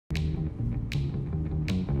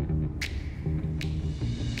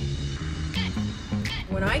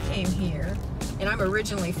When I came here, and I'm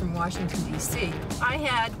originally from Washington, D.C., I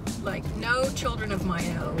had like no children of my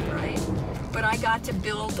own, right? But I got to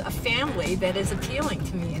build a family that is appealing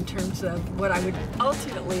to me in terms of what I would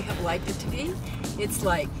ultimately have liked it to be. It's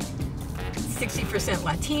like 60%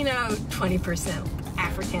 Latino, 20%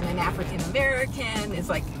 African and African American, it's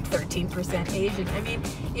like 13% Asian. I mean,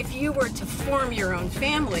 if you were to form your own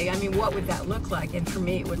family, I mean, what would that look like? And for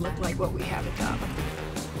me, it would look like what we have at DAVA.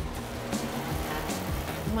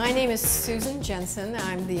 My name is Susan Jenson.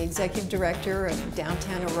 I'm the Executive Director of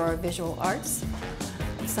Downtown Aurora Visual Arts.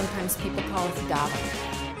 Sometimes people call it DAVA.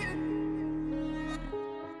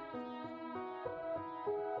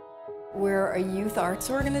 We're a youth arts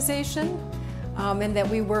organization and that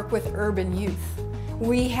we work with urban youth.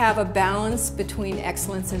 We have a balance between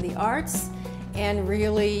excellence in the arts and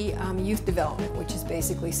really youth development, which is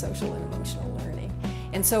basically social and emotional learning.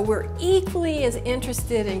 And so we're equally as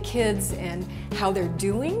interested in kids and how they're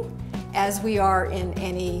doing as we are in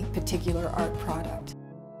any particular art product.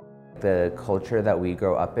 The culture that we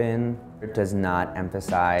grow up in does not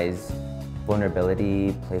emphasize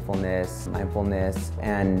vulnerability, playfulness, mindfulness,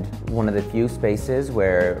 and one of the few spaces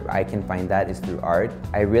where I can find that is through art.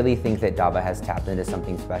 I really think that DAVA has tapped into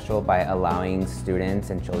something special by allowing students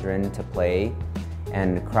and children to play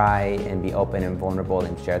and cry and be open and vulnerable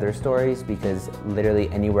and share their stories, because literally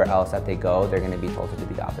anywhere else that they go, they're going to be told to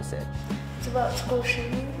do the opposite. It's about school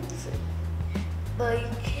shootings. Like,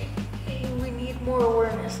 we need more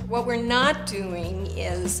awareness. What we're not doing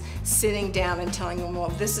is sitting down and telling them, well,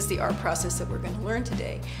 this is the art process that we're going to learn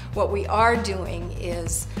today. What we are doing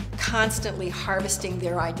is constantly harvesting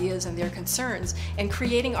their ideas and their concerns and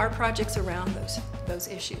creating art projects around those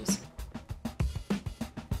issues.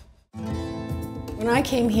 When I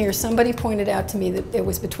came here, somebody pointed out to me that it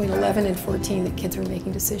was between 11 and 14 that kids were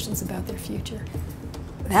making decisions about their future.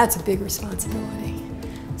 That's a big responsibility.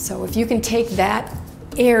 So if you can take that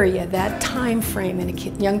area, that time frame in a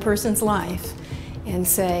young person's life and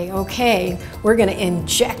say, okay, we're going to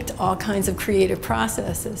inject all kinds of creative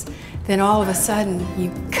processes, then all of a sudden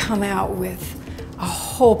you come out with a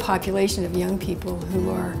whole population of young people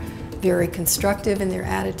who are very constructive in their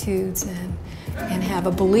attitudes and have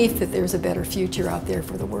a belief that there's a better future out there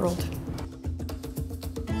for the world.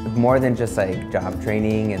 More than just like job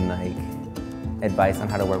training and like advice on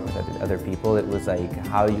how to work with other people, it was like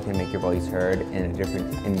how you can make your voice heard in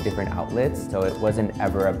different outlets. So it wasn't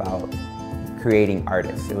ever about creating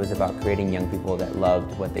artists. It was about creating young people that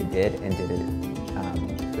loved what they did and did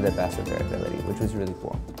it to the best of their ability, which was really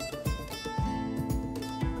cool.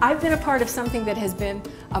 I've been a part of something that has been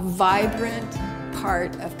a vibrant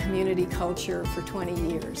part of community culture for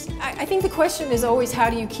 20 years. I think the question is always, how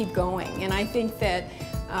do you keep going? And I think that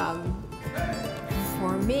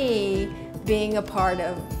for me, being a part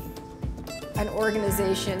of an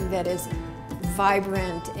organization that is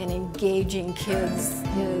vibrant and engaging kids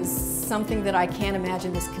is something that I can't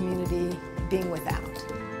imagine this community being without.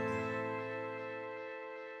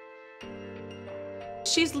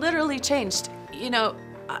 She's literally changed, you know,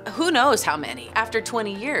 who knows how many after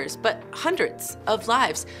 20 years, but hundreds of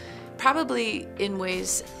lives, probably in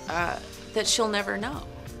ways that she'll never know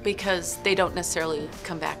because they don't necessarily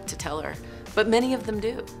come back to tell her, but many of them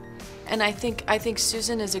do. And I think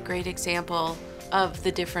Susan is a great example of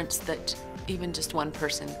the difference that even just one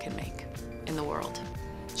person can make in the world.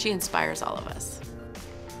 She inspires all of us.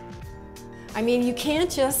 I mean, you can't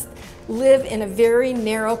just live in a very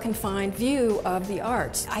narrow, confined view of the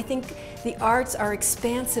arts. I think the arts are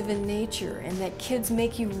expansive in nature, and that kids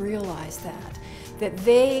make you realize that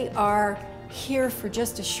they are here for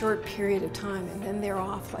just a short period of time and then they're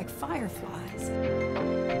off like fireflies.